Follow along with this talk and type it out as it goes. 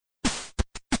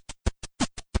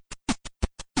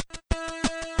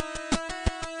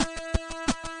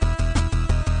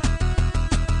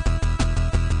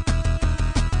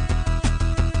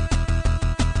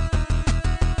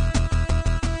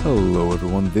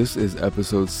This is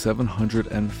episode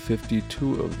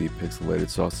 752 of the Pixelated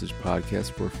Sausage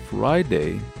Podcast for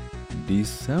Friday,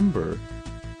 December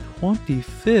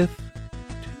 25th,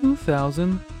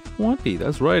 2020.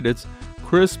 That's right, it's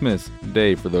Christmas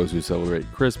Day for those who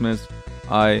celebrate Christmas.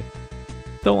 I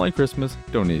don't like Christmas,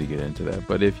 don't need to get into that,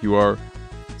 but if you are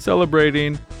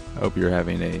celebrating, I hope you're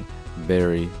having a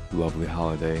very lovely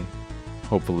holiday.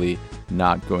 Hopefully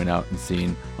not going out and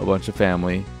seeing a bunch of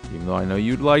family, even though I know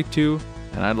you'd like to,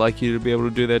 and I'd like you to be able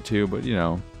to do that too, but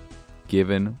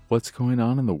given what's going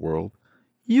on in the world,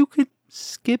 you could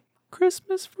skip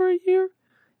Christmas for a year,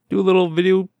 do a little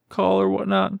video call or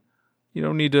whatnot. You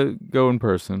don't need to go in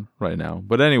person right now.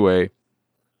 But anyway,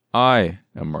 I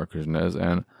am Mark Krishnez,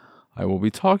 and I will be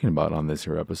talking about on this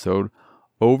here episode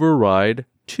Override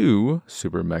 2,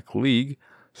 Super Mech League,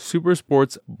 Super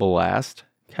Sports Blast,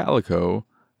 Calico,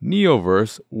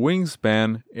 Neoverse,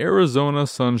 Wingspan, Arizona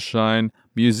Sunshine,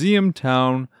 Museum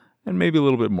Town, and maybe a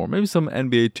little bit more. Maybe some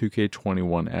NBA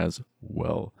 2K21 as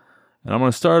well. And I'm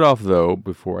going to start off, though,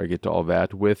 before I get to all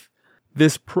that, with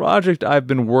this project I've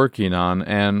been working on.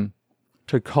 And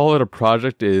to call it a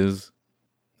project is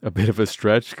a bit of a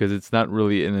stretch, because it's not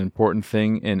really an important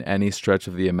thing in any stretch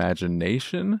of the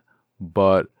imagination.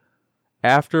 But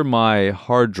after my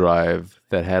hard drive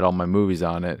that had all my movies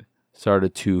on it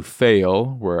started to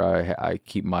fail, where I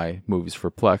keep my movies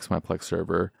for Plex, my Plex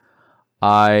server,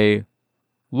 I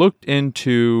looked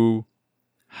into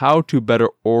how to better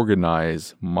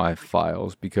organize my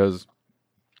files, because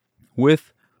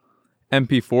with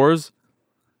MP4s,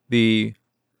 the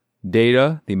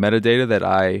metadata that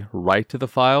I write to the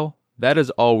file, that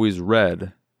is always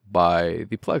read by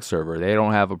the Plex server. They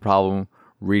don't have a problem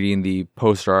reading the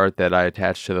poster art that I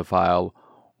attach to the file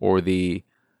or the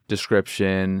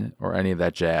description or any of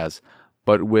that jazz.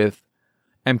 But with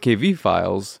MKV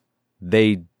files,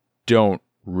 they don't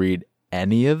read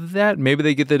any of that. Maybe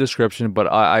they get the description, but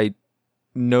I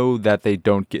know that they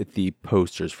don't get the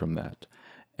posters from that.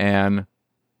 And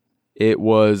it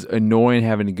was annoying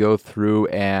having to go through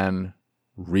and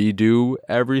redo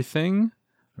everything,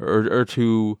 or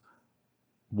to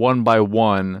one by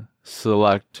one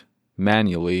select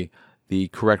manually the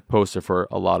correct poster for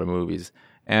a lot of movies.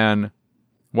 And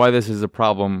why this is a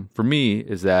problem for me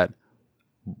is that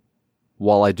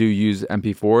while I do use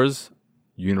MP4s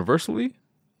universally,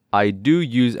 I do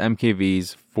use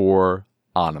MKVs for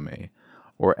anime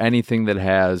or anything that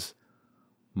has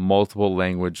multiple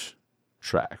language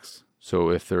tracks.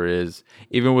 So if there is,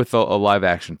 even with a live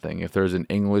action thing, if there's an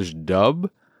English dub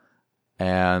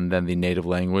and then the native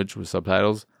language with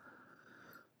subtitles,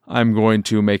 I'm going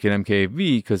to make an MKV,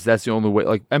 because that's the only way.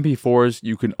 Like MP4s,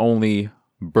 you can only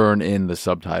burn in the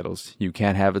subtitles. You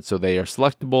can't have it so they are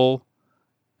selectable,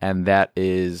 and that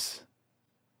is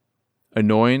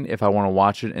annoying if I want to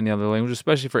watch it in the other language,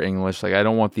 especially for English. Like, I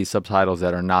don't want these subtitles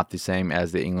that are not the same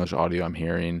as the English audio I'm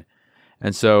hearing.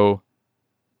 And so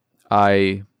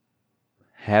I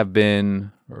have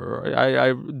been,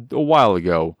 a while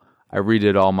ago, I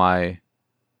redid all my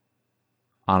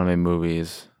anime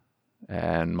movies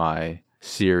and my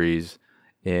series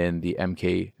in the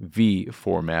MKV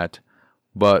format.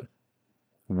 But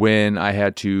when I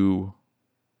had to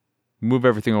move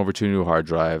everything over to a new hard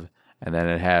drive, and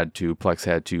then Plex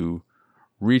had to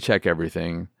recheck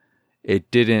everything,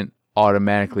 it didn't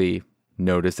automatically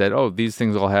notice that, oh, these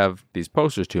things all have these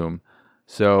posters to them.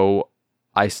 So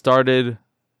I started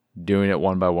doing it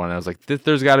one by one. I was like,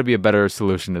 there's got to be a better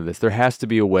solution to this. There has to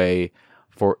be a way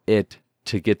for it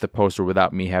to get the poster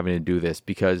without me having to do this,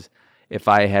 because if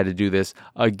I had to do this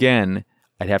again,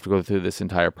 I'd have to go through this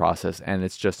entire process, and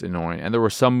it's just annoying. And there were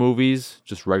some movies,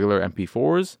 just regular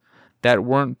MP4s, that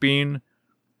weren't being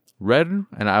read,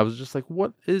 and I was just like,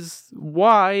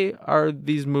 why are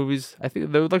these movies, I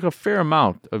think there was like a fair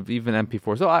amount of even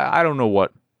MP4, so I don't know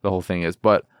what the whole thing is,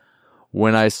 but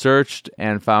when I searched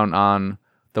and found on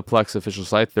the Plex official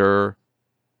site, there are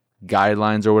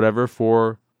guidelines or whatever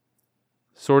for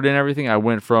sorting everything. I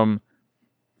went from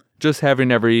just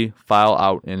having every file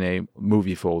out in a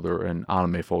movie folder, an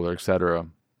anime folder, etc.,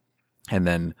 and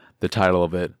then the title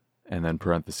of it, and then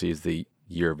parentheses, the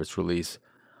year of its release.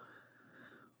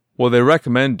 What they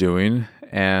recommend doing,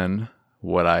 and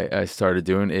what I started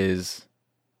doing, is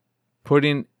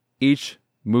putting each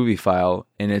movie file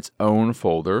in its own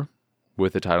folder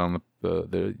with the title and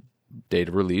the date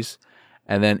of release.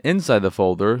 And then inside the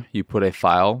folder, you put a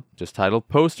file just titled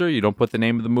poster. You don't put the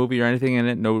name of the movie or anything in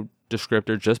it, no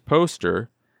descriptor, just poster.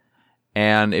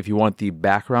 And if you want the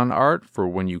background art for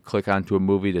when you click onto a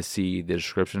movie to see the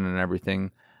description and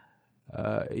everything,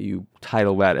 you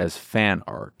title that as fan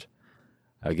art.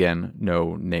 Again,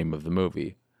 no name of the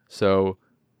movie. So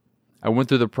I went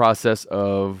through the process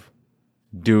of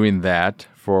doing that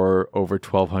for over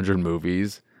 1,200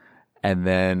 movies, and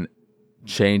then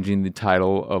changing the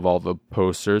title of all the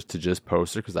posters to just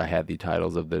poster, because I had the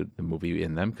titles of the movie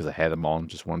in them, because I had them all in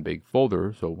just one big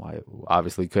folder, so I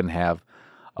obviously couldn't have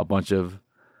a bunch of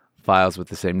files with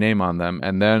the same name on them.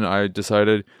 And then I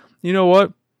decided, you know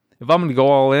what? If I'm going to go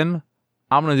all in,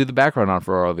 I'm going to do the background on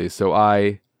for all of these. So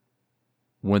I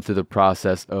went through the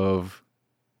process of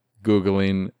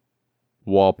Googling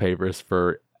wallpapers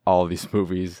for all of these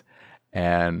movies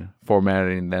and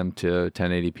formatting them to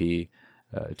 1080p,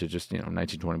 to just,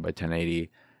 1920 by 1080.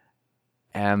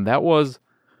 And that was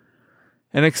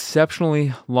an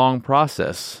exceptionally long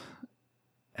process.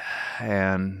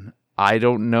 And I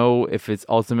don't know if it's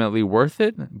ultimately worth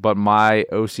it, but my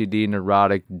OCD,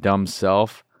 neurotic, dumb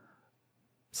self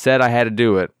said I had to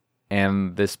do it.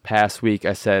 And this past week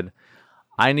I said,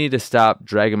 I need to stop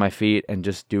dragging my feet and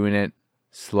just doing it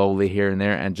slowly here and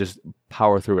there and just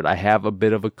power through it. I have a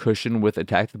bit of a cushion with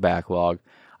Attack the Backlog.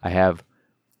 I have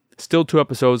still 2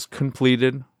 episodes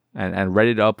completed and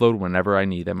ready to upload whenever I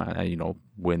need them,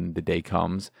 when the day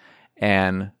comes.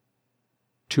 And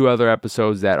 2 other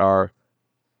episodes that are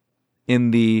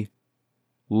in the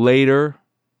later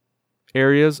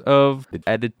areas of the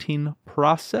editing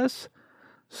process.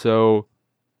 So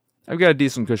I've got a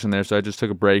decent cushion there, so I just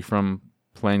took a break from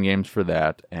playing games for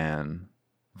that and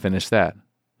finished that.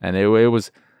 And it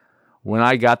was, when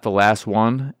I got the last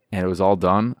one and it was all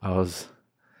done, I was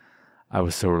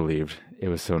so relieved. It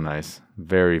was so nice.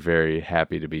 Very, very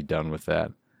happy to be done with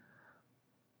that.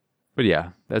 But yeah,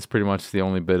 that's pretty much the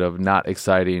only bit of not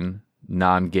exciting,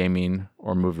 non-gaming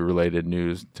or movie-related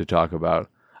news to talk about.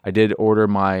 I did order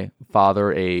my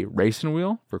father a racing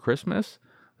wheel for Christmas,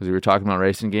 because we were talking about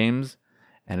racing games,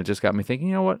 and it just got me thinking,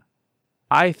 you know what?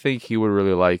 I think he would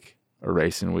really like a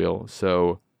racing wheel.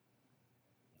 So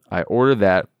I ordered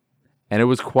that, and it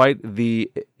was quite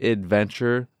the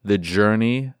adventure, the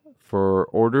journey for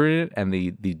ordering it and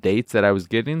the dates that I was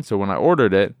getting. So when I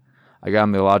ordered it, I got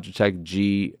on the Logitech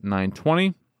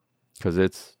G920 because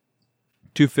it's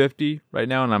 $250 right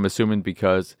now, and I'm assuming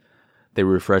because they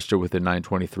refreshed it with the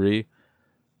 923.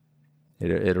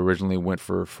 It originally went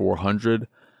for $400,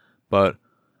 but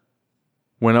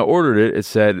when I ordered it, it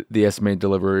said the estimated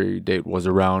delivery date was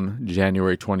around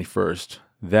January 21st.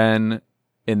 Then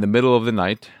in the middle of the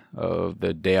night of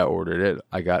the day I ordered it,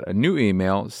 I got a new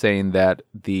email saying that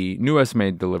the new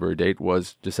estimated delivery date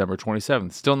was December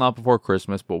 27th. Still not before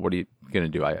Christmas, but what are you going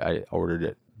to do? I ordered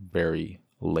it very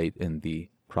late in the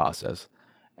process.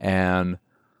 And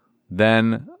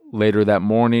then later that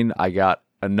morning, I got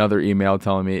another email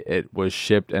telling me it was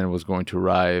shipped and it was going to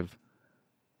arrive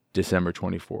December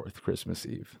 24th, Christmas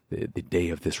Eve, the day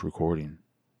of this recording.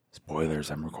 Spoilers,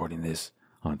 I'm recording this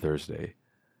on Thursday.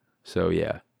 So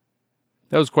yeah,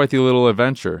 that was quite the little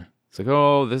adventure. It's like,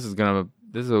 oh, this is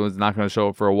not going to show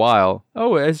up for a while.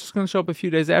 Oh, it's just going to show up a few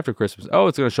days after Christmas. Oh,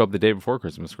 it's going to show up the day before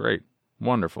Christmas. Great.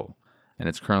 Wonderful. And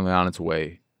it's currently on its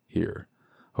way here.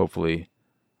 Hopefully,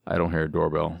 I don't hear a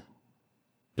doorbell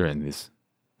during this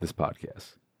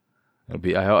podcast.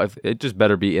 It just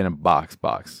better be in a box,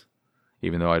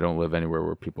 even though I don't live anywhere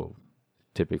where people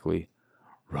typically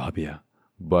rob you.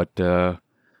 But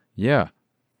yeah,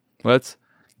 let's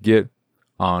get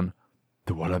on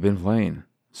to what I've been playing.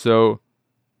 So,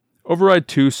 Override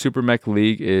 2 Super Mech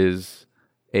League is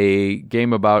a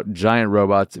game about giant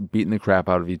robots beating the crap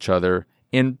out of each other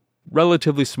in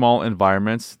relatively small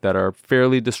environments that are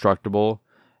fairly destructible,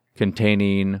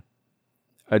 containing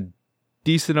a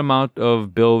decent amount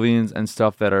of buildings and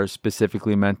stuff that are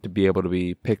specifically meant to be able to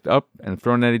be picked up and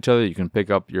thrown at each other. You can pick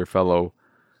up your fellow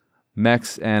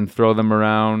mechs and throw them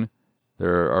around.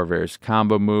 There are various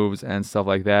combo moves and stuff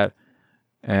like that.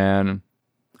 And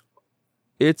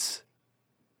it's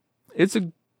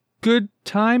a good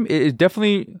time. It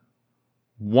definitely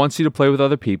wants you to play with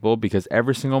other people, because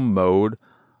every single mode,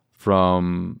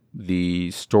 from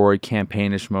the story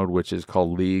campaignish mode, which is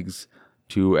called Leagues,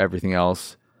 to everything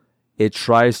else, it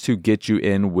tries to get you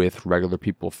in with regular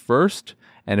people first.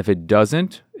 And if it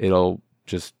doesn't, it'll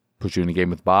just put you in a game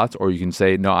with bots. Or you can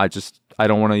say, no, I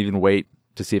don't want to even wait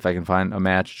to see if I can find a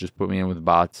match. Just put me in with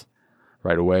bots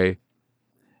right away.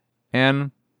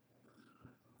 And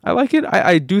I like it.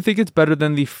 I do think it's better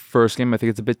than the first game. I think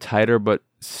it's a bit tighter, but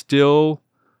still,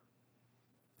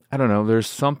 I don't know. There's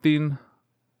something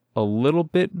a little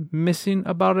bit missing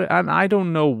about it, and I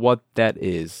don't know what that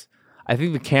is. I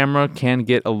think the camera can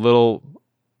get a little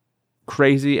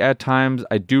crazy at times.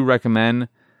 I do recommend,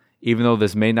 even though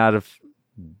this may not have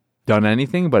done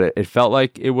anything, but it felt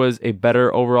like it was a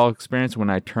better overall experience when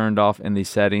I turned off in the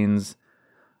settings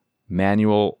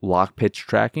manual lock pitch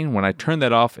tracking. When I turned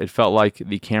that off, it felt like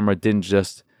the camera didn't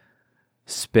just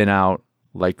spin out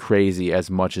like crazy as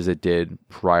much as it did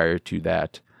prior to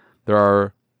that. There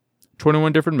are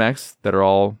 21 different mechs that are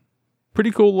all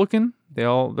pretty cool looking. There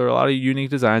are a lot of unique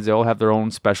designs. They all have their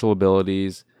own special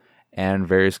abilities and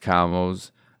various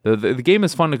combos. The game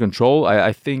is fun to control.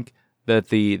 I think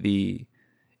that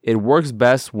it works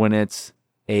best when it's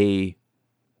a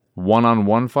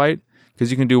one-on-one fight,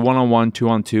 because you can do one-on-one,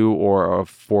 two-on-two, or a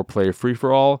 4-player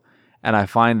free-for-all. And I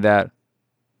find that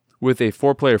with a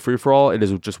 4-player free-for-all, it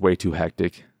is just way too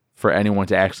hectic for anyone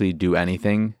to actually do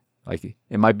anything. Like,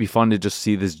 it might be fun to just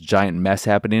see this giant mess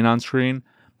happening on screen,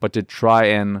 but to try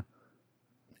and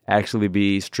actually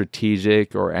be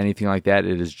strategic or anything like that,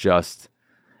 it is just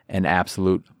an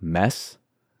absolute mess.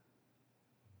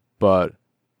 But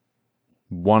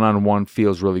one-on-one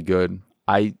feels really good.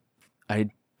 I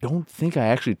don't think I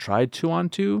actually tried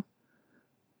 2-on-2,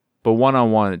 but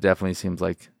one-on-one, it definitely seems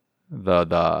like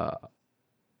the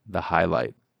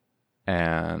highlight.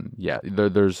 And yeah,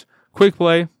 there's quick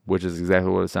play, which is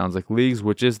exactly what it sounds like. Leagues,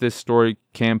 which is this story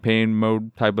campaign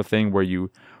mode type of thing where you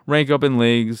rank up in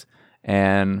leagues,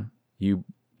 and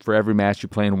for every match you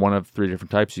play in one of 3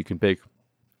 different types. You can pick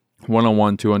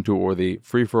one-on-one, two-on-two, or the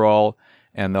free-for-all,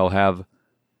 and they'll have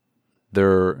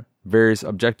their various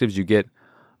objectives. You get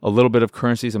a little bit of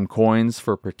currency, some coins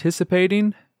for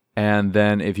participating, and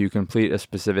then if you complete a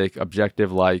specific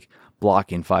objective like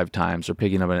blocking 5 times or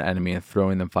picking up an enemy and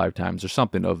throwing them 5 times or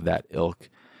something of that ilk,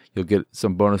 you'll get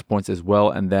some bonus points as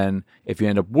well. And then if you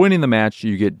end up winning the match,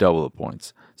 you get double the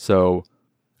points. So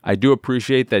I do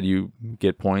appreciate that you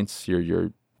get points,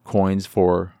 your coins,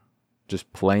 for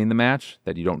just playing the match,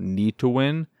 that you don't need to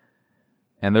win.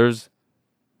 And there's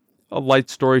a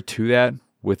light story to that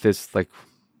with this like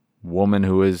woman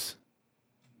who is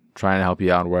trying to help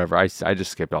you out or whatever. I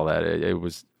just skipped all that. It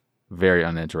was very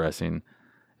uninteresting,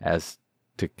 as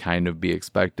to kind of be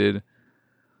expected.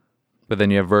 But then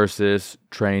you have versus,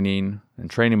 training, and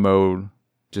training mode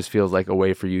just feels like a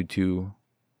way for you to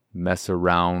mess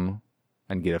around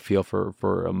and get a feel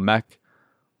for a mech.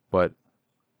 But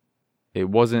it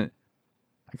wasn't.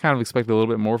 I kind of expected a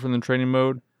little bit more from the training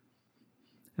mode.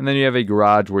 And then you have a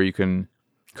garage where you can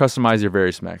customize your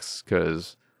various mechs,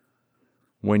 because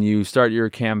when you start your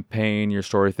campaign, your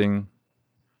story thing,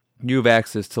 you have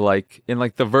access to, like, in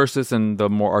like the versus and the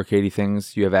more arcadey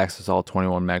things, you have access to all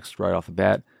 21 mechs right off the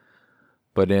bat.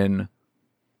 But in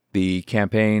the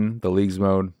campaign, the leagues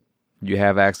mode, you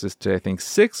have access to, I think,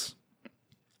 6.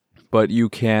 But you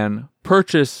can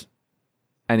purchase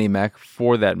any mech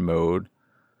for that mode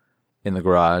in the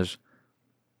garage.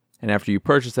 And after you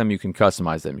purchase them, you can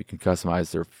customize them. You can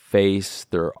customize their face,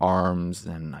 their arms,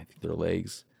 and I think their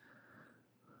legs.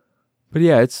 But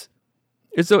yeah,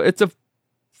 it's a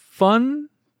fun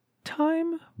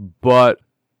time, but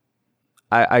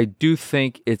I do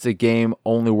think it's a game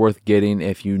only worth getting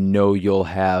if you know you'll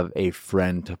have a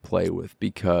friend to play with,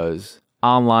 because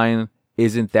online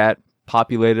isn't that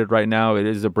populated right now. It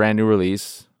is a brand new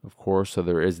release, of course, so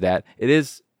there is that. It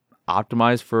is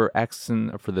optimized for X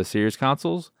and for the Series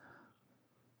consoles.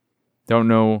 Don't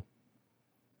know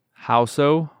how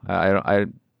so. I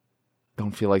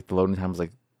don't feel like the loading time was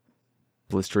like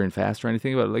blistering fast or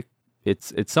anything, but like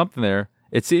it's something there.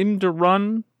 It seemed to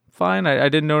run fine. I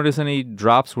didn't notice any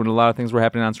drops when a lot of things were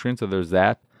happening on screen, so there's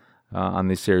that on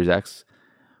the Series X.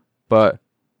 But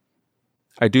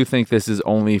I do think this is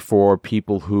only for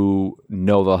people who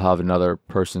know they'll have another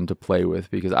person to play with,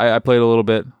 because I played a little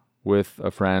bit with a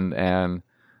friend, and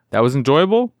that was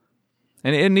enjoyable.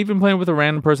 And even playing with a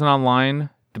random person online,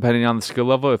 depending on the skill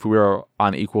level, if we were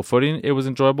on equal footing, it was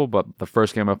enjoyable. But the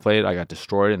first game I played, I got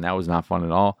destroyed, and that was not fun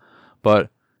at all. But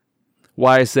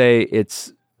why I say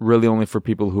it's really only for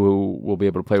people who will be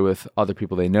able to play with other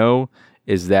people they know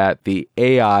is that the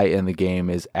AI in the game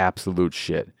is absolute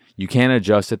shit. You can't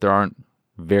adjust it. There aren't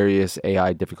various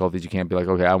AI difficulties. You can't be like,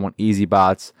 okay, I want easy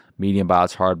bots, medium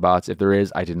bots, hard bots. If there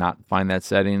is, I did not find that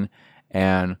setting.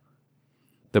 And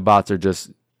the bots are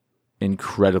just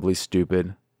incredibly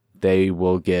stupid. They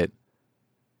will get,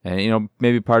 and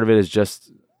maybe part of it is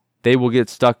just they will get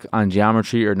stuck on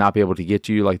geometry or not be able to get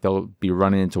to you. Like, they'll be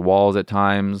running into walls at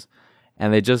times,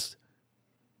 and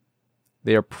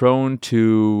they are prone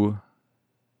to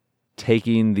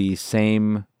taking the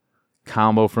same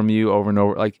combo from you over and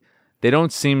over. Like, they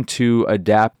don't seem to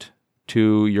adapt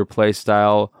to your play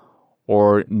style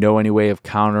or know any way of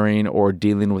countering or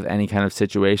dealing with any kind of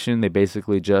situation. They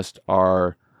basically just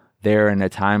are there, and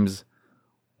at times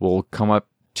will come up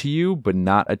to you but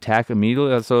not attack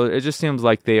immediately. So it just seems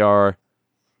like they are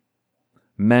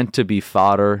meant to be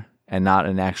fodder and not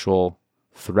an actual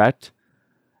threat.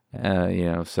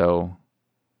 So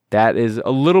that is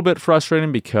a little bit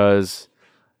frustrating because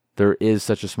there is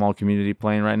such a small community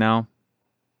playing right now.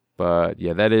 But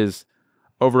yeah, that is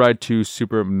Override 2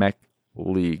 Super Mech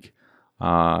League.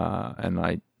 And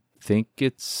I think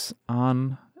it's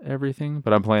on everything,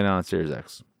 but I'm playing it on Series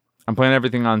X. I'm playing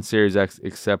everything on Series X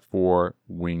except for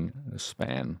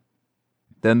Wingspan.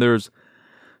 Then there's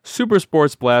Super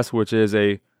Sports Blast, which is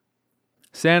a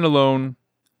standalone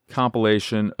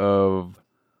compilation of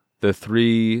the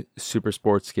 3 Super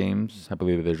Sports games. I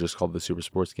believe they're just called the Super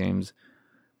Sports games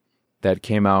that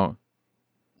came out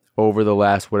over the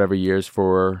last whatever years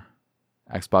for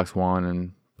Xbox One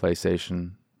and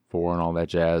PlayStation 4 and all that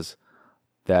jazz,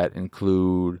 that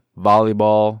include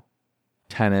volleyball,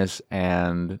 tennis,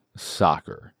 and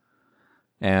soccer.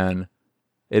 And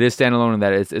it is standalone in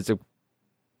that it's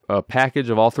a package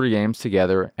of all 3 games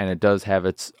together, and it does have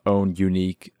its own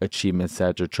unique achievement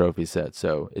set or trophy set.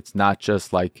 So it's not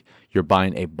just like you're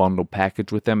buying a bundle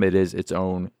package with them. It is its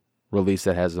own release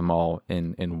that has them all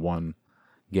in one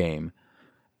game.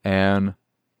 And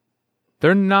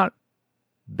they're not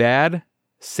bad,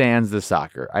 sans the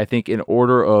soccer. I think in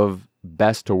order of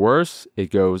best to worst, it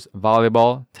goes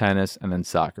volleyball, tennis, and then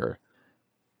soccer.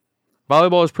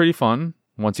 Volleyball is pretty fun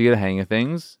once you get a hang of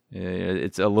things.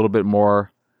 It's a little bit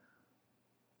more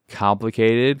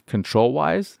complicated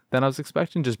control-wise than I was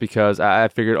expecting, just because I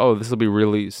figured, this will be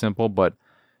really simple, but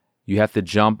you have to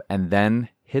jump and then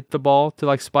hit the ball to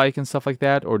like spike and stuff like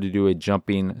that, or to do a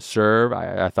jumping serve.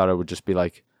 I thought it would just be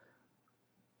like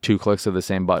 2 clicks of the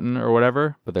same button or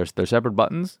whatever, but they're separate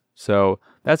buttons. So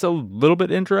that's a little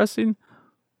bit interesting.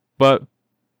 But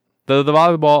the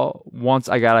volleyball, once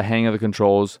I got a hang of the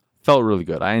controls, felt really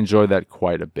good. I enjoyed that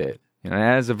quite a bit. It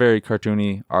has a very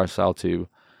cartoony art style too.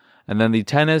 And then the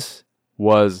tennis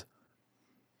was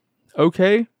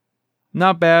okay,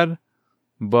 not bad,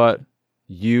 but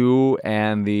you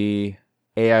and the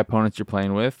AI opponents you're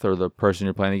playing with, or the person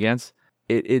you're playing against,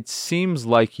 it seems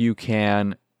like you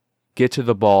can get to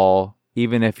the ball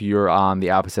even if you're on the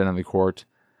opposite end of the court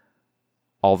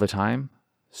all the time,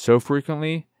 so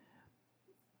frequently.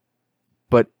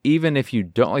 But even if you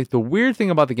don't, like, the weird thing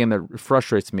about the game that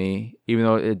frustrates me, even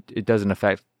though it doesn't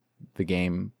affect the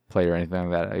game play or anything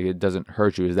like that, it doesn't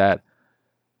hurt you, is that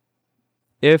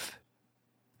if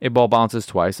a ball bounces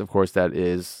twice, of course that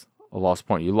is a lost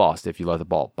point. You lost if you let the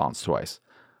ball bounce twice.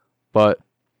 But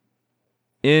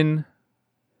in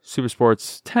Super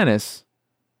Sports Tennis,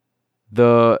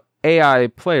 the AI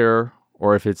player,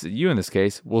 or if it's you in this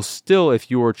case, will still,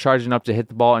 if you were charging up to hit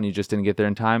the ball and you just didn't get there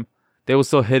in time, they will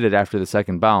still hit it after the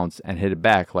second bounce and hit it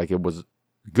back like it was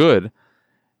good.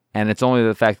 And it's only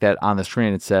the fact that on the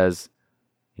screen it says,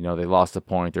 they lost a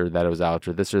point, or that it was out,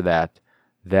 or this or that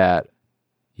that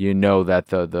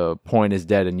the point is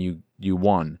dead and you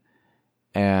won.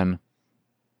 And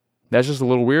that's just a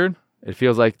little weird. It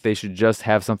feels like they should just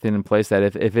have something in place that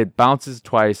if it bounces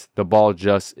twice, the ball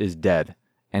just is dead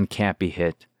and can't be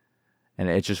hit. And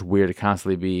it's just weird to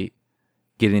constantly be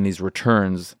getting these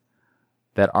returns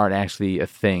that aren't actually a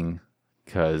thing,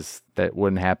 because that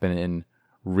wouldn't happen in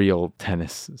real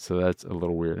tennis. So that's a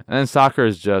little weird. And then soccer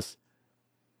is just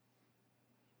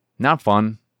not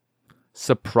fun.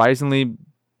 Surprisingly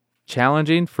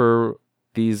challenging for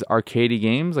these arcadey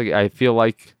games. Like, I feel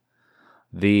like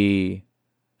the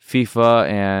FIFA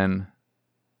and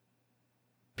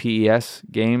PES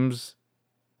games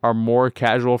are more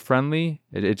casual friendly.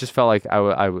 It just felt like I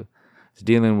was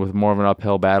dealing with more of an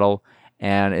uphill battle,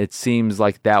 and it seems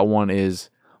like that one is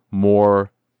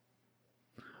more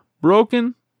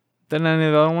broken than any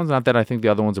of the other ones. Not that I think the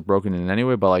other ones are broken in any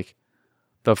way, but like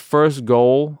the first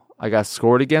goal I got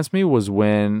scored against me was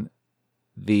when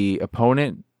the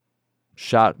opponent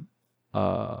shot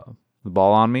the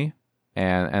ball on me,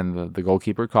 and the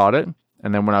goalkeeper caught it.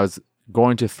 And then when I was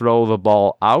going to throw the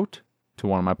ball out to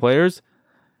one of my players,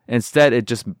 instead it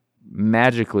just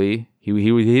magically, he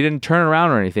didn't turn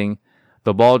around or anything.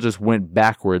 The ball just went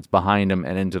backwards behind him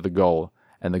and into the goal,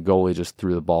 and the goalie just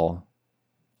threw the ball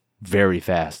very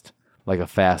fast, like a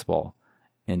fastball,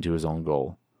 into his own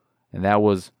goal. And that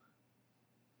was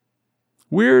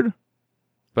weird,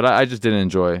 but I just didn't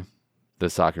enjoy the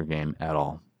soccer game at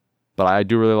all. But I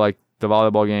do really like the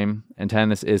volleyball game, and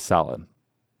tennis is solid.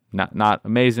 Not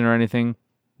amazing or anything,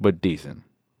 but decent.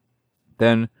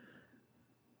 Then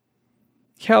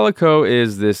Calico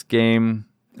is this game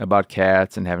about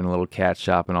cats and having a little cat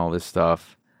shop and all this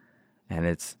stuff. And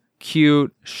it's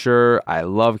cute, sure, I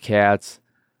love cats,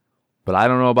 but I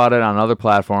don't know about it on other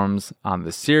platforms. On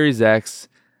the Series X,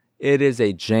 it is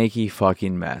a janky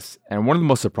fucking mess. And one of the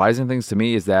most surprising things to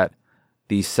me is that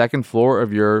the second floor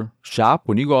of your shop,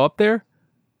 when you go up there,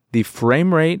 the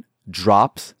frame rate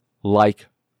drops like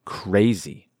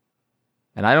crazy.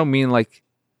 And I don't mean like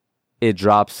it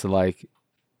drops to like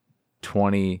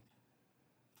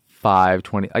 25,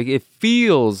 20. Like it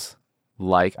feels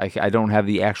like, I don't have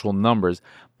the actual numbers,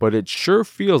 but it sure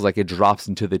feels like it drops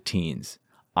into the teens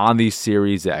on the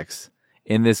Series X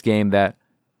in this game that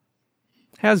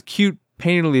has cute,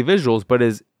 painterly visuals, but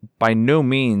is by no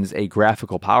means a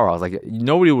graphical powerhouse. Like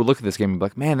nobody would look at this game and be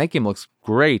like, man, that game looks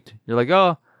great. You're like,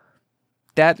 oh,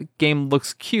 that game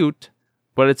looks cute,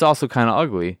 but it's also kind of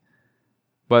ugly.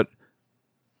 But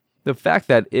the fact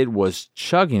that it was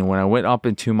chugging when I went up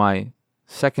into my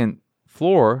second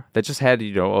floor that just had,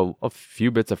 a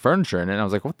few bits of furniture in it, and I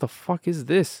was like, what the fuck is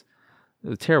this? It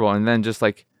was terrible. And then just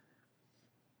like,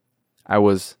 I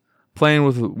was playing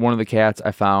with one of the cats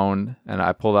I found, and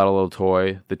I pulled out a little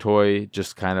toy. The toy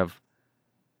just kind of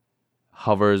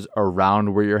hovers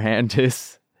around where your hand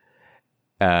is.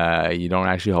 You don't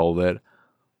actually hold it.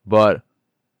 But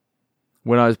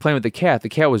when I was playing with the cat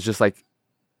was just like,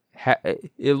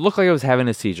 it looked like it was having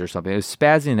a seizure or something. It was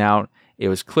spazzing out. It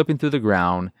was clipping through the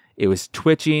ground. It was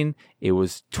twitching. It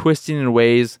was twisting in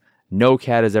ways no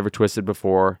cat has ever twisted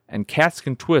before. And cats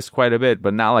can twist quite a bit,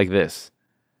 but not like this.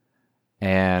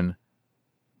 And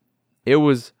it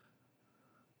was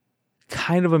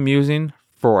kind of amusing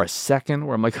for a second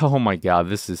where I'm like, oh my God,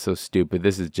 this is so stupid.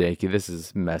 This is janky. This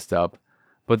is messed up.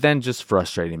 But then just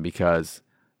frustrating because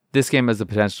this game has the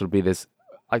potential to be this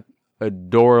like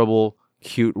adorable,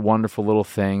 cute, wonderful little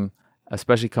thing,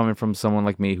 especially coming from someone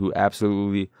like me who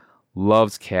absolutely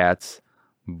loves cats,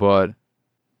 but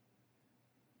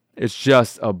it's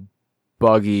just a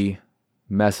buggy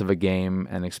mess of a game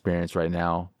and experience right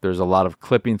now. There's a lot of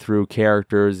clipping through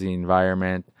characters, the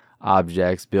environment,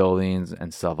 objects, buildings,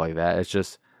 and stuff like that.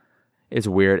 It's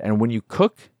weird. And when you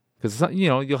cook, because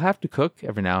you'll have to cook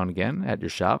every now and again at your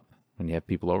shop when you have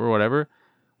people over or whatever.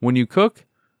 When you cook,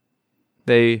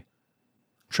 they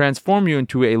transform you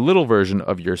into a little version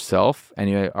of yourself, and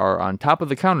you are on top of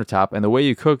the countertop, and the way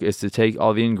you cook is to take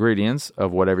all the ingredients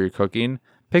of whatever you're cooking,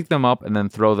 pick them up, and then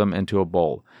throw them into a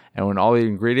bowl. And when all the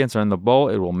ingredients are in the bowl,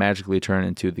 it will magically turn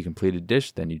into the completed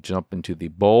dish. Then you jump into the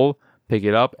bowl, pick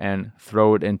it up, and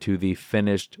throw it into the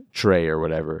finished tray or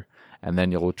whatever. And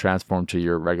then you'll transform to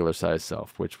your regular size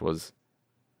self, which was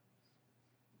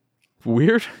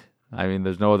weird. I mean,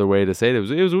 there's no other way to say it.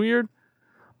 It was weird,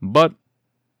 but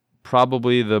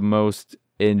probably the most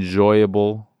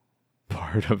enjoyable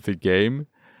part of the game.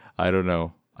 I don't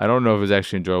know if it was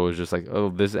actually enjoyable. It was just like, oh,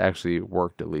 this actually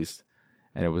worked at least.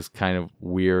 And it was kind of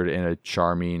weird in a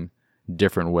charming,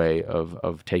 different way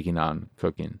of taking on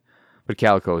cooking. But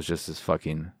Calico is just this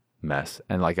fucking mess.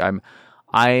 And like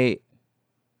I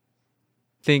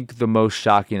think the most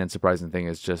shocking and surprising thing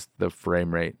is just the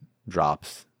frame rate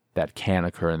drops that can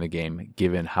occur in the game,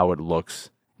 given how it looks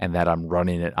and that I'm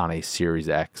running it on a Series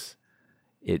X.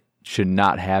 It should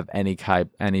not have any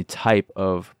type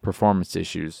of performance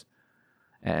issues,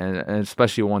 and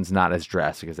especially ones not as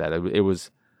drastic as that. It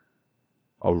was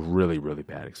a really, really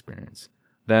bad experience.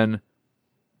 Then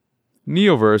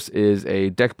Neoverse is a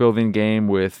deck building game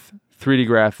with 3D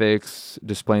graphics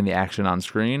displaying the action on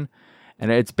screen.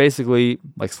 And it's basically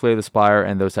like Slay the Spire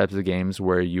and those types of games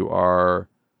where you are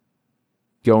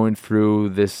going through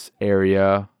this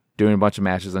area, doing a bunch of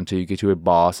matches until you get to a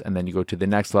boss, and then you go to the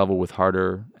next level with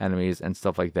harder enemies and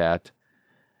stuff like that.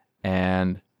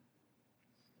 And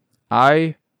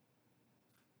I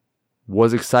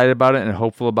was excited about it and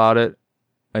hopeful about it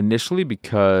initially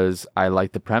because I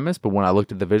liked the premise, but when I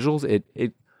looked at the visuals,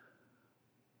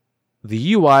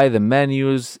 the UI, the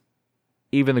menus,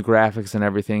 even the graphics and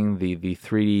everything, the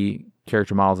 3D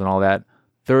character models and all that,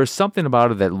 there is something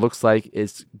about it that looks like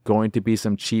it's going to be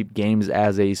some cheap games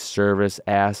as a service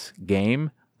ass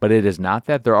game, but it is not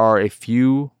that. There are a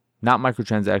few, not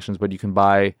microtransactions, but you can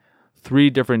buy 3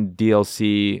 different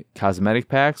DLC cosmetic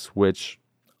packs, which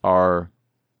are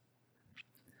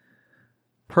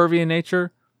pervy in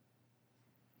nature.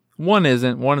 One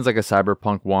isn't. One is like a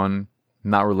cyberpunk one,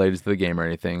 not related to the game or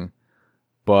anything,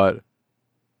 but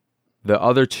the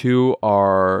other 2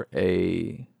 are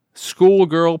a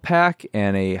schoolgirl pack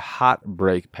and a hot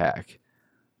break pack.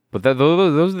 But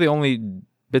those are the only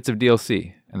bits of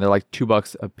DLC, and they're like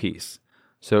 $2 a piece.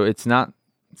 So it's not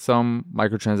some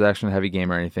microtransaction heavy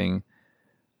game or anything.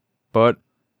 But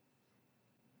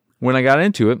when I got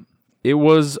into it, it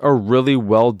was a really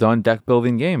well done deck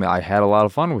building game. I had a lot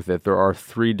of fun with it. There are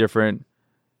 3 different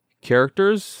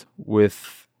characters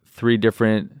with 3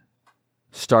 different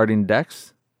starting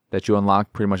decks that you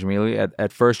unlock pretty much immediately.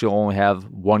 At first, you'll only have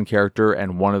one character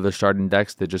and one of the starting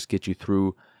decks to just get you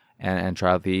through and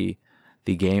try out the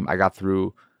game. I got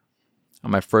through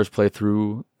on my first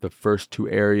playthrough, the first 2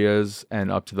 areas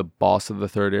and up to the boss of the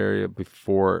 3rd area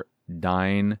before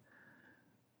dying.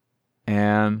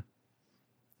 And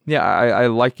yeah, I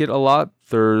like it a lot.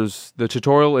 The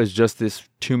tutorial is just this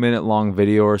 2-minute long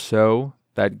video or so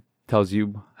that tells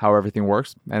you how everything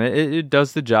works, and it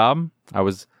does the job. I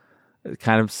was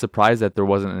kind of surprised that there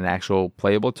wasn't an actual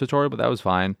playable tutorial, but that was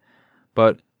fine.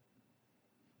 But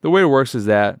the way it works is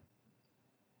that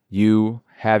you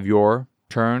have your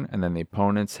turn, and then the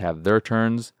opponents have their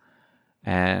turns,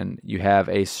 and you have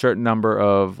a certain number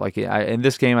of, like in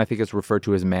this game, I think it's referred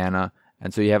to as mana.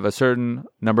 And so you have a certain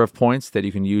number of points that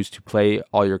you can use to play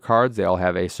all your cards. They all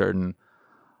have a certain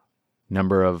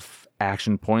number of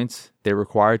action points they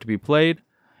require to be played.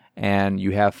 And you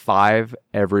have 5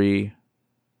 every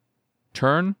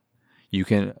turn. You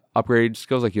can upgrade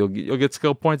skills. Like you'll get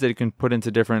skill points that you can put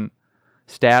into different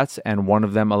stats. And one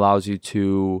of them allows you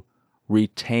to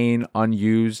retain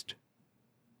unused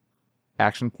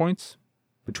action points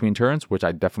between turns, which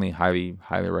I definitely highly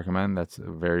recommend. That's a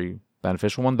very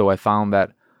beneficial one, though I found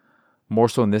that more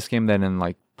so in this game than in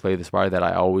like Play the Spire, that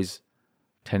I always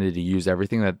tended to use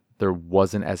everything, that there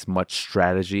wasn't as much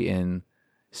strategy in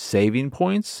saving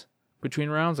points between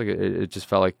rounds. Like it just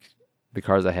felt like the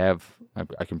cards I have,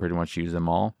 I can pretty much use them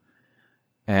all.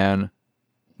 And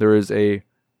there is a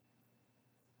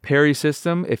parry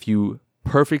system if you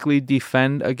perfectly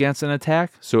defend against an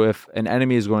attack. So if an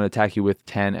enemy is going to attack you with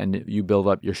 10 and you build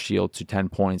up your shield to 10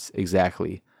 points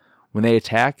exactly, when they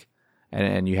attack,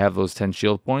 and you have those 10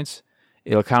 shield points,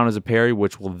 it'll count as a parry,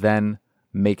 which will then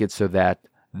make it so that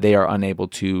they are unable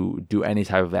to do any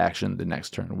type of action the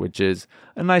next turn, which is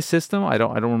a nice system. I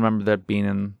don't remember that being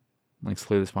in like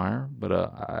Slay the Spire, but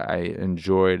I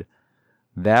enjoyed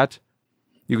that.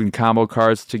 You can combo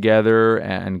cards together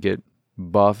and get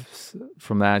buffs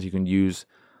from that. You can use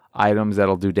items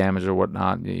that'll do damage or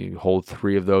whatnot. You hold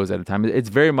 3 of those at a time. It's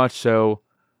very much so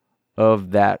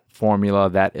of that formula,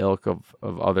 that ilk of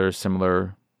other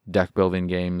similar deck building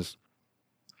games.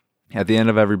 At the end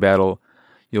of every battle,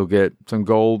 you'll get some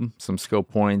gold, some skill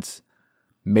points,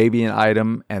 maybe an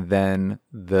item, and then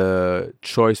the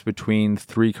choice between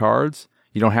 3 cards.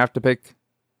 You don't have to pick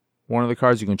one of the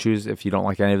cards. You can choose, if you don't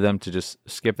like any of them, to just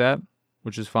skip that,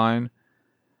 which is fine.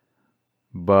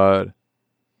 But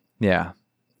yeah,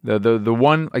 the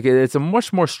one, like, it's a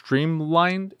much more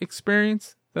streamlined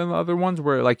experience than the other ones,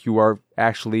 where like you are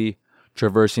actually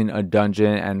traversing a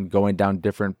dungeon and going down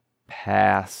different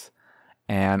paths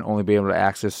and only be able to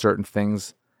access certain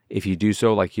things if you do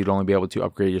so. Like you'd only be able to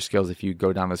upgrade your skills if you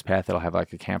go down this path that'll have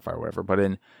like a campfire or whatever. But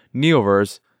in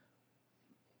Neoverse,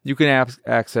 you can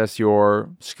access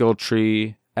your skill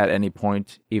tree at any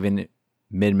point, even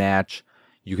mid-match.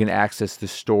 You can access the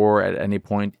store at any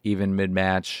point, even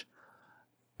mid-match.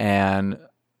 And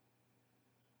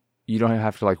you don't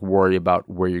have to like worry about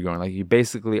where you're going. Like you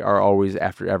basically are always,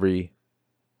 after every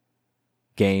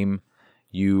game,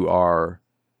 you are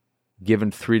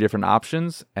given 3 different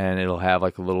options, and it'll have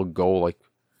like a little goal, like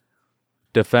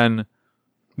defend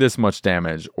this much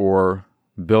damage, or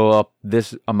build up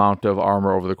this amount of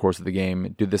armor over the course of the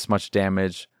game, do this much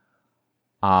damage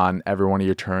on every one of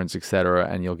your turns, etc.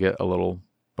 And you'll get a little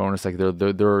bonus. Like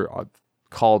they're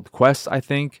called quests, I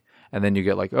think. And then you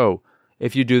get like, oh,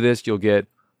 if you do this, you'll get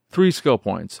 3 skill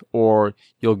points, or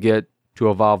you'll get to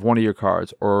evolve one of your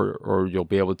cards, or you'll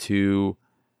be able to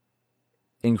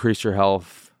increase your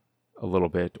health a little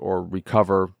bit, or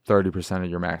recover 30% of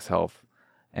your max health,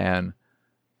 and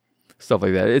stuff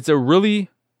like that. It's a really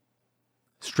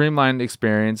streamlined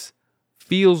experience.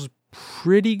 Feels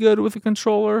pretty good with a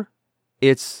controller.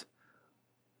 It's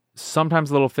sometimes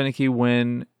a little finicky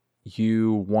when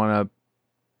you want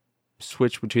to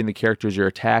switch between the characters you're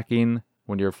attacking.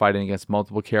 When you're fighting against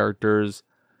multiple characters,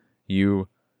 you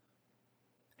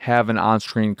have an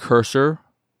on-screen cursor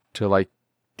to like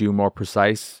do more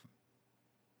precise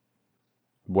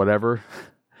whatever.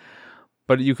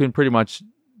 But you can pretty much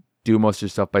do most of your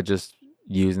stuff by just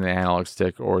using the analog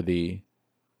stick or the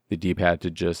D-pad to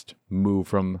just move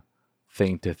from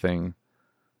thing to thing.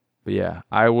 But yeah,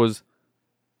 I was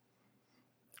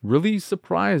really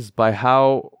surprised by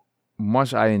how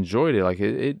much I enjoyed it. Like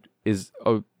it is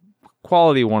a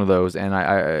quality one of those, and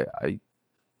I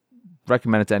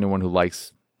recommend it to anyone who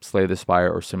likes Slay the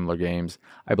Spire or similar games.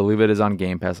 I believe it is on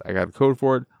Game Pass. I got a code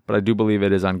for it, but I do believe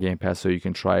it is on Game Pass, so you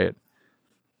can try it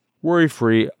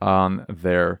worry-free on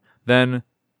there. Then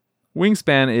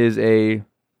Wingspan is a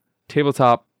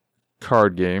tabletop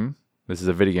card game. This is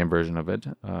a video game version of it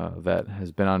that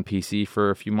has been on PC for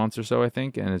a few months or so, I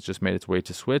think, and it's just made its way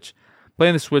to Switch.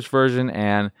 Playing the Switch version,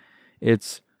 and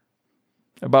it's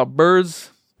about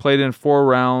birds, played in 4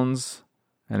 rounds,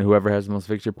 and whoever has the most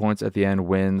victory points at the end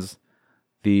wins.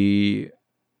 The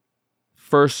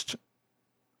first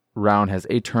round has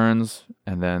 8 turns,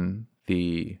 and then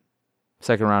the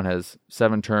second round has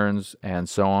 7 turns, and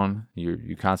so on.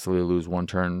 You constantly lose 1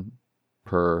 turn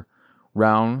per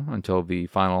round until the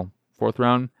final 4th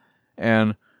round.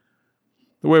 And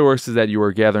the way it works is that you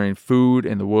are gathering food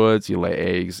in the woods, you lay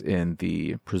eggs in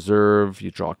the preserve,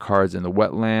 you draw cards in the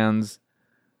wetlands,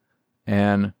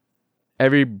 and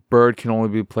every bird can only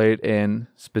be played in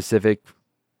specific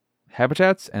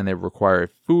habitats, and they require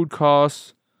food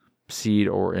costs, seed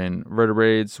or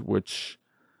invertebrates, which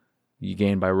you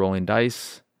gain by rolling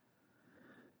dice.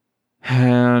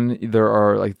 And there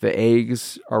are like the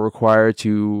eggs are required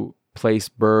to place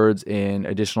birds in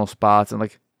additional spots, and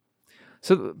like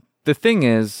so the thing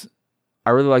is,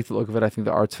 I really like the look of it. I think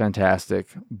the art's fantastic,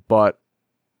 but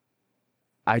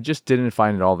I just didn't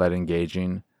find it all that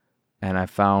engaging, and I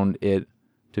found it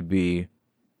to be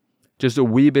just a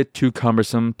wee bit too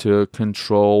cumbersome to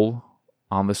control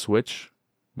on the Switch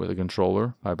with a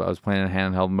controller. I was playing in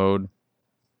handheld mode,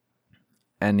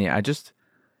 and yeah,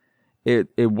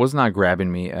 it was not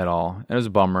grabbing me at all. It was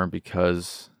a bummer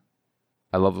because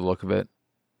I love the look of it.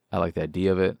 I like the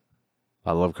idea of it.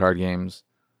 I love card games.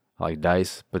 I like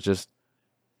dice, but just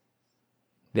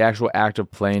the actual act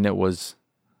of playing it was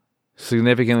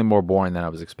significantly more boring than I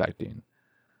was expecting.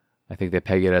 I think they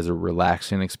peg it as a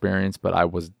relaxing experience, but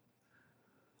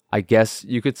I guess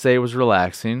you could say it was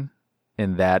relaxing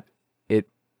in that it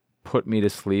put me to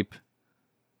sleep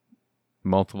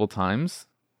multiple times.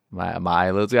 My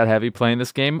eyelids got heavy playing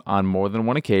this game on more than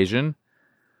one occasion.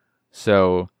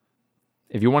 So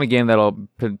if you want a game that'll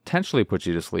potentially put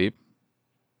you to sleep,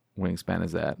 Wingspan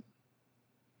is that.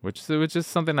 Which is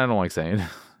something I don't like saying.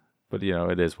 But,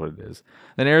 it is what it is.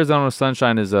 Then Arizona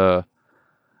Sunshine is a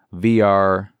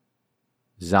VR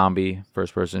zombie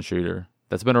first-person shooter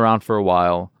that's been around for a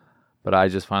while, but I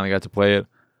just finally got to play it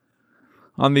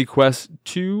on the Quest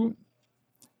 2,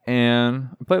 and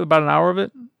I played about an hour of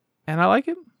it, and I like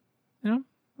it.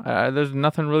 There's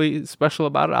nothing really special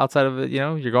about it outside of it.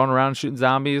 You're going around shooting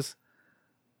zombies,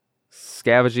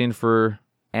 scavenging for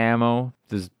ammo.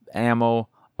 There's ammo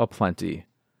aplenty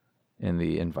in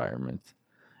the environment,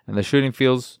 and the shooting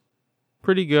feels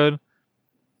pretty good.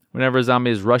 Whenever a zombie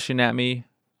is rushing at me,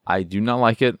 I do not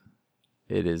like it.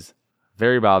 It is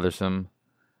very bothersome,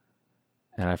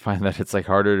 and I find that it's like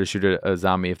harder to shoot a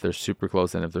zombie if they're super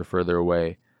close than if they're further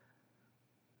away.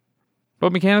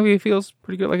 But mechanically, it feels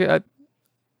pretty good. Like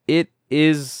it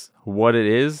is what it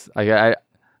is. The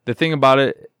thing about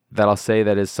it that I'll say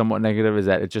that is somewhat negative is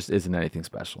that it just isn't anything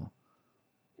special.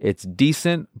 It's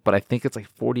decent, but I think it's like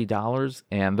 $40,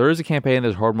 and there is a campaign.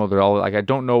 There's hard mode. They're all like, I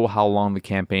don't know how long the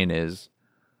campaign is,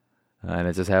 and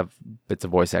it just have bits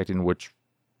of voice acting which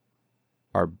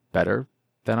are better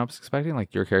than I was expecting.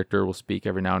 Like your character will speak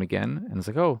every now and again, and it's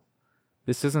like, oh,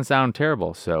 this doesn't sound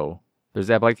terrible. So there's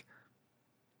that. Like,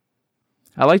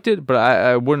 I liked it, but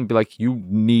I wouldn't be like, you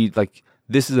need, like,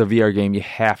 this is a VR game you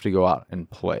have to go out and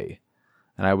play.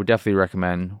 And I would definitely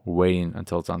recommend waiting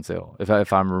until it's on sale.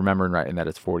 If I'm remembering right, and that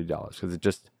it's $40. Because it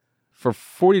just, for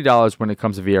 $40 when it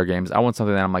comes to VR games, I want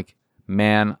something that I'm like,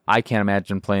 man, I can't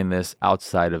imagine playing this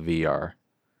outside of VR.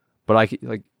 But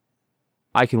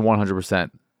I can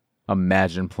 100%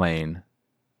 imagine playing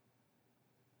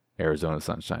Arizona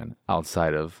Sunshine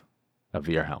outside of a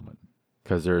VR helmet.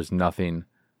 Because there's nothing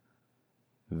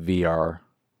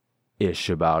VR-ish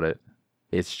about it.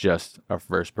 It's just a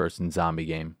first-person zombie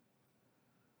game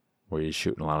where you're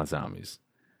shooting a lot of zombies.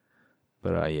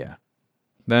 But yeah.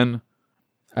 Then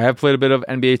I have played a bit of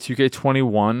NBA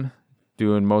 2K21,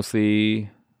 doing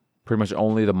pretty much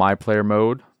only the My Player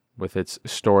mode with its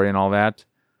story and all that,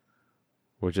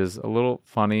 which is a little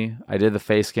funny. I did the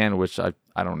face scan, which I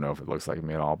don't know if it looks like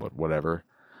me at all, but whatever.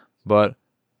 But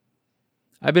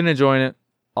I've been enjoying it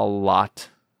a lot.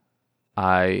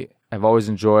 I've always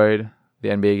enjoyed the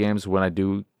NBA games when I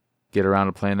do get around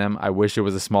to playing them. I wish it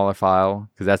was a smaller file,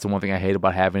 because that's the one thing I hate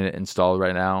about having it installed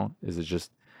right now, is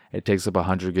it takes up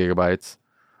 100 gigabytes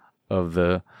of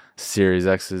the Series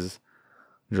X's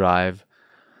drive,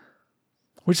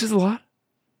 which is a lot.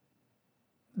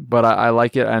 But I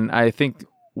like it, and I think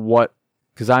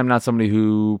because I'm not somebody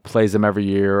who plays them every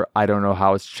year, I don't know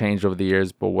how it's changed over the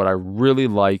years, but what I really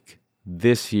like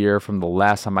this year from the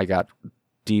last time I got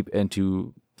deep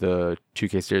into the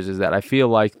 2K series is that I feel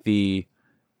like the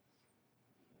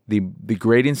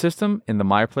grading system in the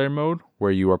My Player mode,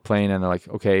 where you are playing and they're like,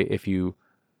 okay, if you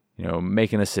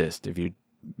make an assist, if you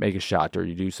make a shot, or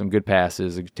you do some good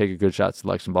passes, take a good shot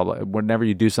selection, blah, blah. Whenever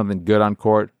you do something good on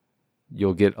court,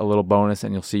 you'll get a little bonus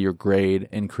and you'll see your grade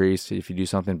increase. If you do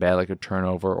something bad, like a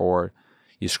turnover, or,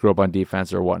 you screw up on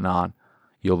defense or whatnot,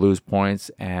 you'll lose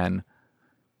points. And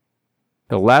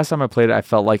the last time I played it, I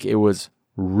felt like it was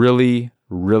really,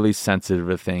 really sensitive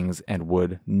to things and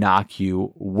would knock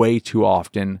you way too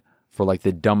often for like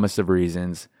the dumbest of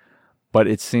reasons. But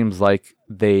it seems like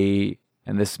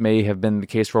and this may have been the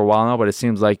case for a while now, but it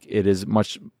seems like it is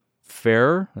much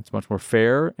fairer. It's much more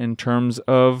fair in terms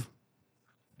of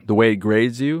the way it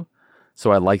grades you.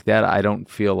 So I like that. I don't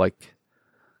feel like,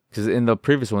 because in the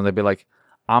previous ones, I'd be like,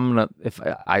 if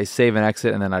I save and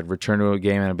exit and then I'd return to a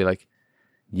game and I'd be like,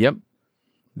 yep,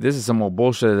 this is some old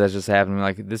bullshit that's just happening.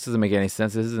 Like, this doesn't make any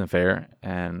sense. This isn't fair.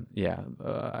 And yeah,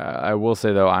 I will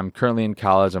say though, I'm currently in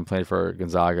college. I'm playing for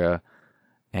Gonzaga,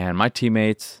 and my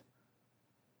teammates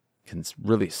can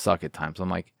really suck at times. I'm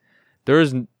like, there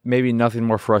is maybe nothing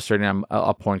more frustrating. I'm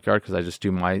a point guard because I just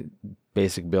do my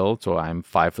basic build. So I'm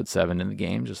 5'7" in the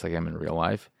game, just like I'm in real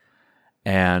life.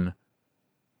 And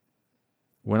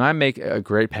when I make a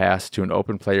great pass to an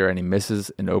open player and he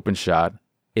misses an open shot,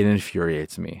 it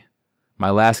infuriates me. My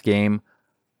last game,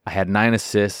 I had 9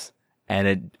 assists, and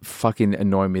it fucking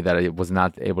annoyed me that I was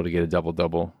not able to get a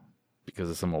double-double because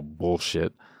of some old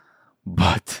bullshit.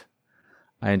 But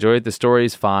I enjoy it. The story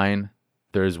is fine.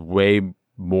 There's way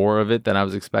more of it than I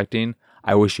was expecting.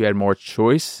 I wish you had more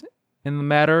choice in the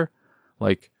matter.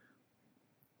 Like,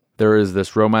 there is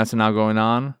this romance now going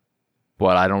on,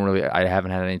 but I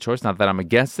haven't had any choice. Not that I'm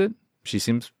against it. She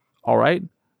seems all right,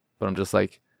 but I'm just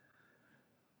like,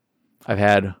 I've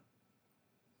had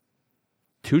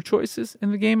 2 choices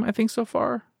in the game, I think, so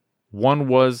far. One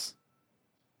was,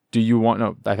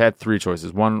 I've had 3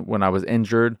 choices. One, when I was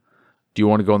injured, do you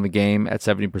want to go in the game at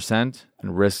 70%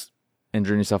 and risk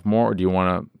injuring yourself more, or do you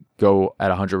want to go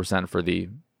at 100% for the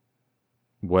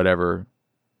whatever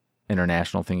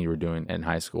international thing you were doing in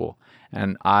high school?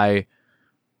 And I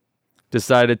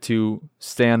decided to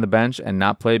stay on the bench and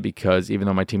not play because even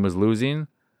though my team was losing,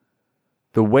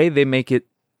 the way they make it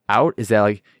out is that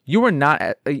like you are not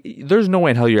there's no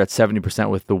way in hell you're at 70%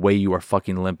 with the way you are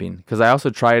fucking limping. Because I also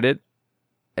tried it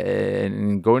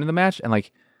and going to the match, and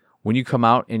like when you come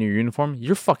out in your uniform,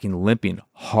 you're fucking limping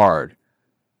hard.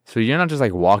 So you're not just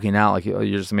like walking out like you're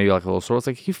just maybe like a little sore. It's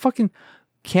like you fucking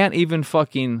can't even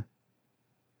fucking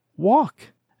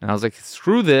walk. And I was like,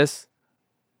 screw this,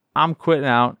 I'm quitting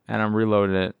out and I'm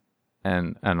reloading it,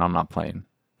 and I'm not playing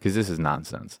because this is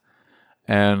nonsense.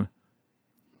 And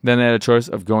then I had a choice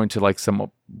of going to like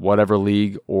some whatever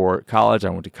league or college. I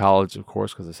went to college, of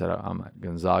course, because I said I'm at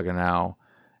Gonzaga now.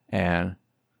 And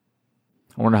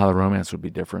I wonder how the romance would be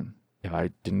different if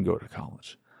I didn't go to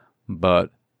college.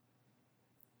 But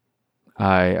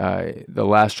the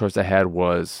last choice I had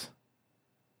was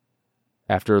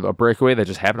after a breakaway that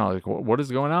just happened. I was like, what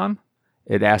is going on?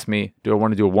 It asked me, do I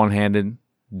want to do a one-handed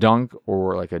dunk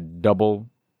or like a double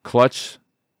clutch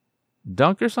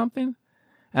dunk or something?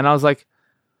 And I was like,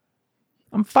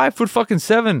 I'm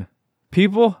 5'7",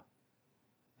 people.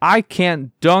 I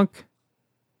can't dunk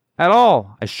at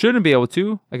all. I shouldn't be able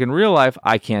to. Like in real life,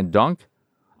 I can't dunk.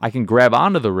 I can grab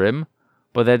onto the rim,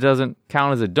 but that doesn't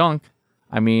count as a dunk.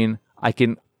 I mean, I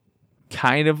can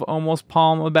kind of almost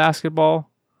palm a basketball.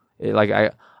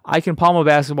 I can palm a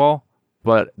basketball,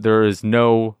 but there is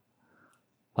no,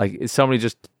 like, if somebody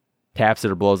just taps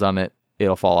it or blows on it,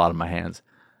 it'll fall out of my hands.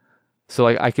 So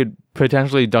like I could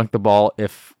potentially dunk the ball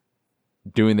if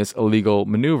doing this illegal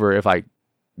maneuver, if I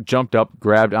jumped up,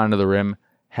 grabbed onto the rim,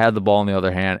 had the ball in the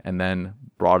other hand, and then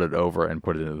brought it over and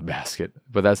put it into the basket.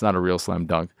 But that's not a real slam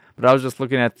dunk. But I was just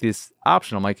looking at this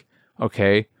option. I'm like,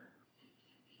 okay,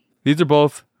 these are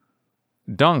both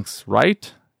dunks,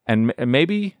 right? And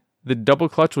maybe the double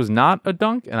clutch was not a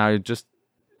dunk, and I just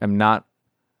am not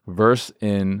versed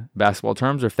in basketball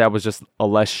terms, or if that was just a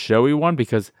less showy one.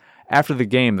 Because after the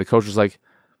game, the coach was like,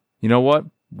 you know what?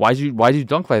 Why'd you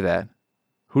dunk like that?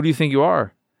 Who do you think you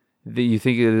are? Do you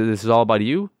think this is all about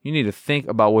you? You need to think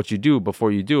about what you do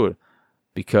before you do it,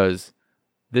 because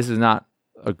this is not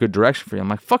a good direction for you. I'm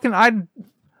like, fucking, I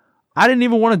didn't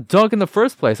even want to dunk in the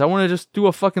first place. I want to just do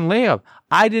a fucking layup.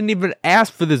 I didn't even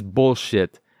ask for this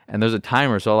bullshit. And there's a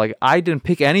timer, so like I didn't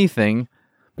pick anything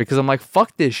because I'm like,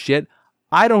 fuck this shit.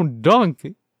 I don't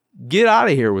dunk. Get out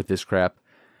of here with this crap.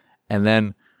 And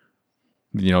then,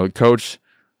 the coach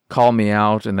called me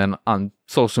out, and then on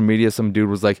social media, some dude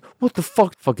was like, what the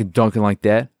fuck fucking dunking like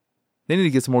that? They need to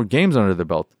get some more games under their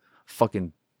belt.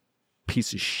 Fucking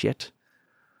piece of shit.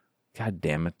 God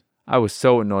damn it. I was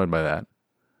so annoyed by that.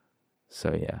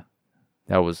 So yeah,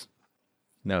 that was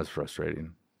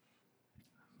frustrating.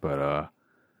 But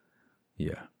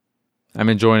yeah, I'm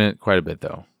enjoying it quite a bit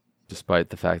though, despite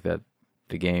the fact that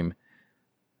the game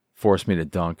forced me to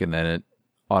dunk, and then it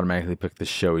automatically picked the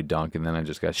showy dunk, and then I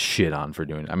just got shit on for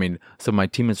doing it. I mean, some of my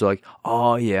teammates were like,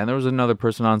 oh yeah, and there was another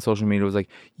person on social media who was like,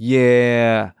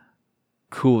 yeah,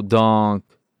 cool dunk,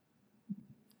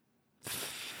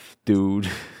 dude.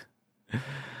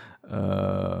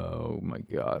 Oh my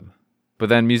god. But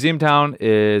then Museum Town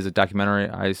is a documentary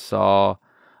I saw.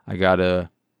 I got a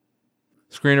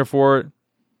screener for it.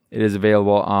 It is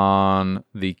available on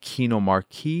the Kino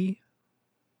Marquee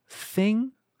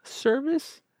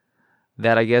service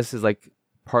that I guess is like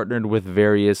partnered with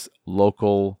various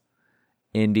local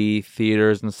indie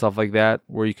theaters and stuff like that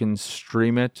where you can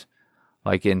stream it.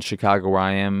 Like in Chicago where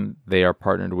I am, they are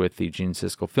partnered with the Gene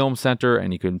Siskel Film Center,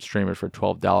 and you can stream it for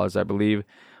 $12, I believe.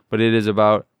 But it is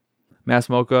about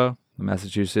MassMocha, the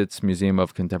Massachusetts Museum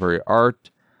of Contemporary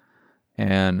Art,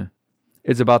 and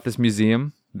it's about this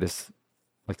museum, this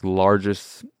like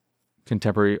largest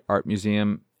contemporary art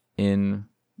museum in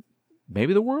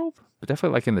maybe the world, but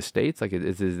definitely like in the States. Like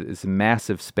it's a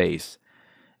massive space,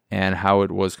 and how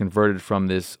it was converted from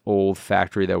this old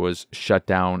factory that was shut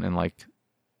down in like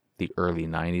the early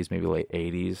 90s, maybe late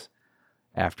 80s,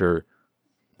 after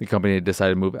the company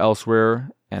decided to move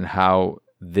elsewhere, and how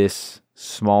this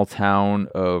small town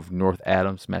of North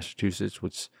Adams, Massachusetts,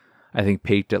 which I think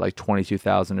peaked at like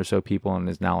 22,000 or so people and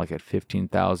is now like at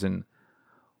 15,000,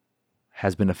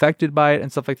 has been affected by it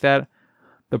and stuff like that.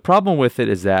 The problem with it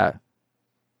is that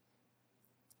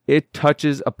it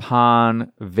touches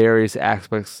upon various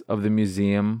aspects of the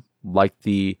museum, like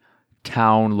the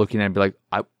town looking at it and be like,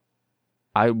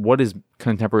 what is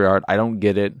contemporary art? I don't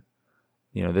get it.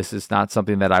 You know, this is not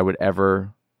something that I would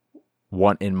ever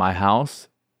want in my house,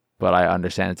 but I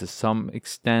understand to some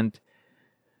extent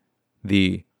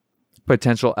the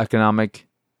potential economic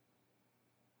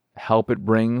help it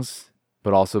brings,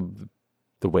 but also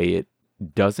the way it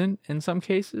doesn't in some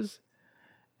cases,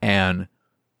 and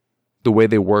the way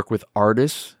they work with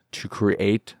artists to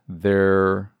create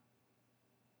their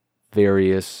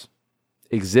various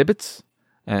exhibits,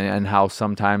 and how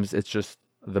sometimes it's just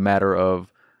the matter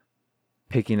of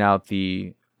picking out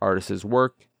the artist's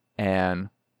work and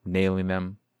nailing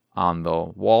them on the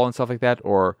wall and stuff like that,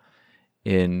 or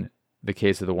in the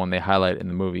case of the one they highlight in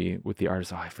the movie with the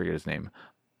artist, I forget his name,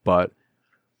 but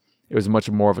it was much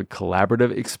more of a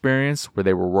collaborative experience where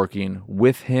they were working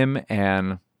with him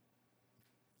and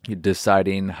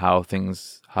deciding how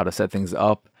to set things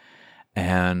up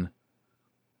and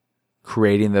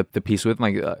creating the piece with him.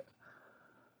 Like,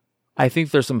 I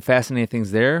think there's some fascinating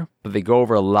things there, but they go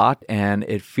over a lot, and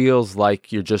it feels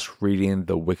like you're just reading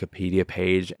the Wikipedia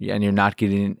page and you're not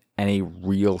getting any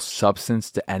real substance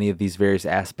to any of these various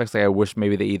aspects. Like, I wish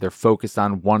maybe they either focused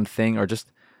on one thing or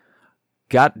just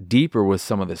got deeper with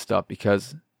some of this stuff,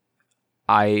 because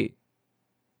the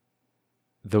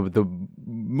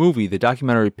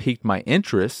documentary piqued my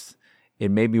interest. It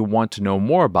made me want to know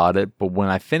more about it, but when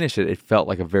I finished it, it felt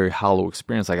like a very hollow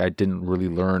experience. Like, I didn't really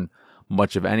learn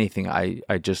much of anything. I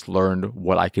just learned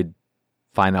what I could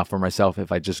find out for myself.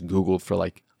 If I just Googled for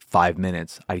like 5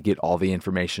 minutes, I'd get all the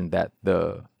information that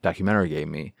the documentary gave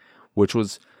me, which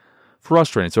was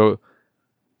frustrating. So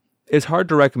it's hard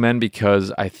to recommend,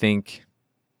 because I think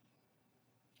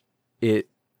it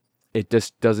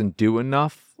just doesn't do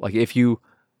enough. Like, if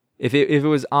it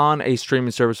was on a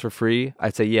streaming service for free,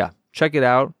 I'd say, yeah, check it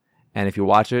out. And if you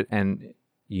watch it and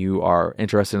you are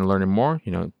interested in learning more,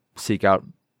 seek out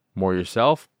more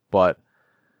yourself. But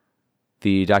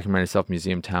the documentary itself,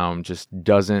 Museum Town, just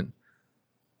doesn't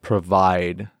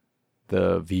provide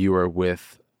the viewer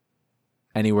with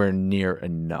anywhere near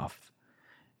enough.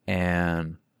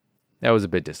 And that was a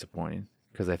bit disappointing,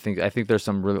 because I think there's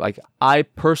some really, like, I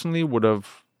personally would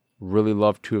have really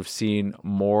loved to have seen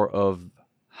more of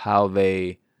how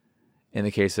they, in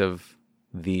the case of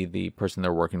the person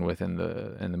they're working with in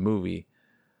the movie,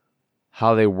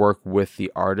 how they work with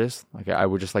the artist. Like, I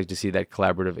would just like to see that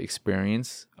collaborative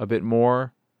experience a bit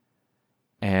more.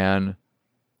 And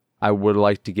I would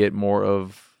like to get more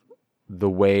of the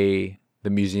way the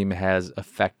museum has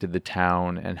affected the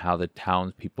town and how the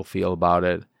townspeople feel about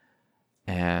it.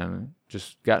 And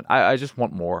I just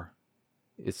want more.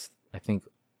 It's, I think,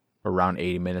 around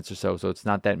 80 minutes or so. So it's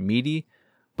not that meaty,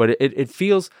 but it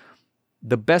feels,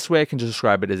 the best way I can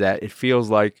describe it is that it feels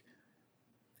like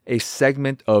a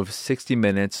segment of 60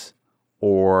 Minutes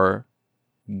or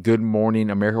Good Morning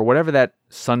America, or whatever that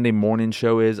Sunday morning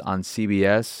show is on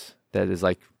CBS that is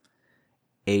like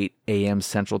 8 a.m.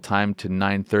 Central Time to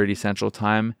 9:30 Central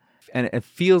Time. And it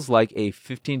feels like a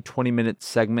 15-20 minute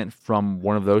segment from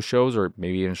one of those shows, or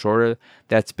maybe even shorter,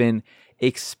 that's been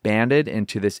expanded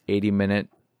into this 80-minute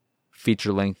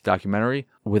feature-length documentary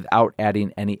without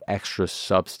adding any extra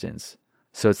substance.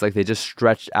 So it's like they just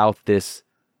stretched out this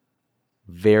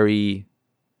very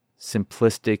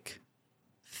simplistic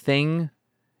thing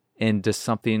into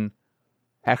something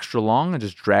extra long and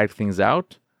just dragged things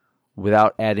out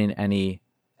without adding any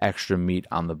extra meat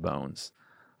on the bones.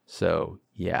 So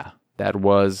yeah, that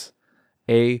was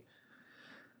a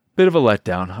bit of a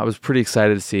letdown. I was pretty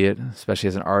excited to see it, especially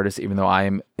as an artist, even though I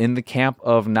am in the camp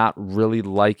of not really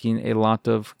liking a lot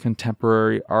of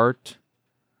contemporary art.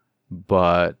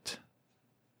 But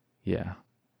yeah,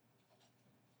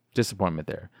 disappointment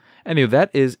there. Anyway, that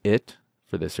is it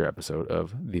for this here episode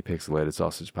of the Pixelated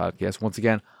Sausage Podcast. Once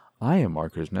again, I am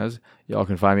Mark Krishnez. Y'all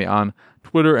can find me on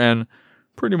Twitter and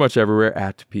pretty much everywhere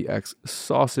at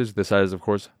PXSausage. This site is, of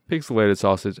course,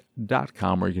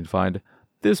 pixelatedsausage.com, where you can find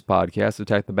this podcast,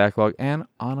 Attack the Backlog, and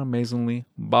On Amazingly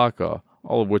Baka,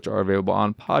 all of which are available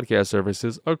on podcast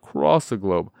services across the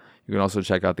globe. You can also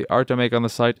check out the art I make on the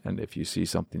site, and if you see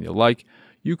something you like,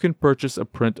 you can purchase a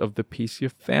print of the piece you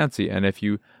fancy. And if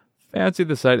you fancy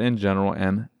the site in general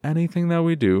and anything that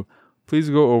we do, please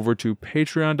go over to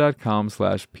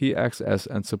patreon.com/pxs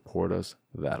and support us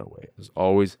that way. As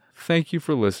always, thank you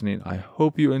for listening. I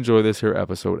hope you enjoy this here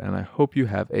episode, and I hope you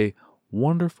have a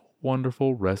wonderful,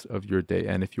 wonderful rest of your day.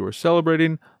 And if you are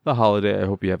celebrating the holiday, I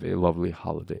hope you have a lovely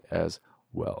holiday as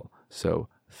well. So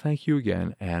thank you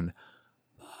again, and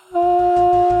bye.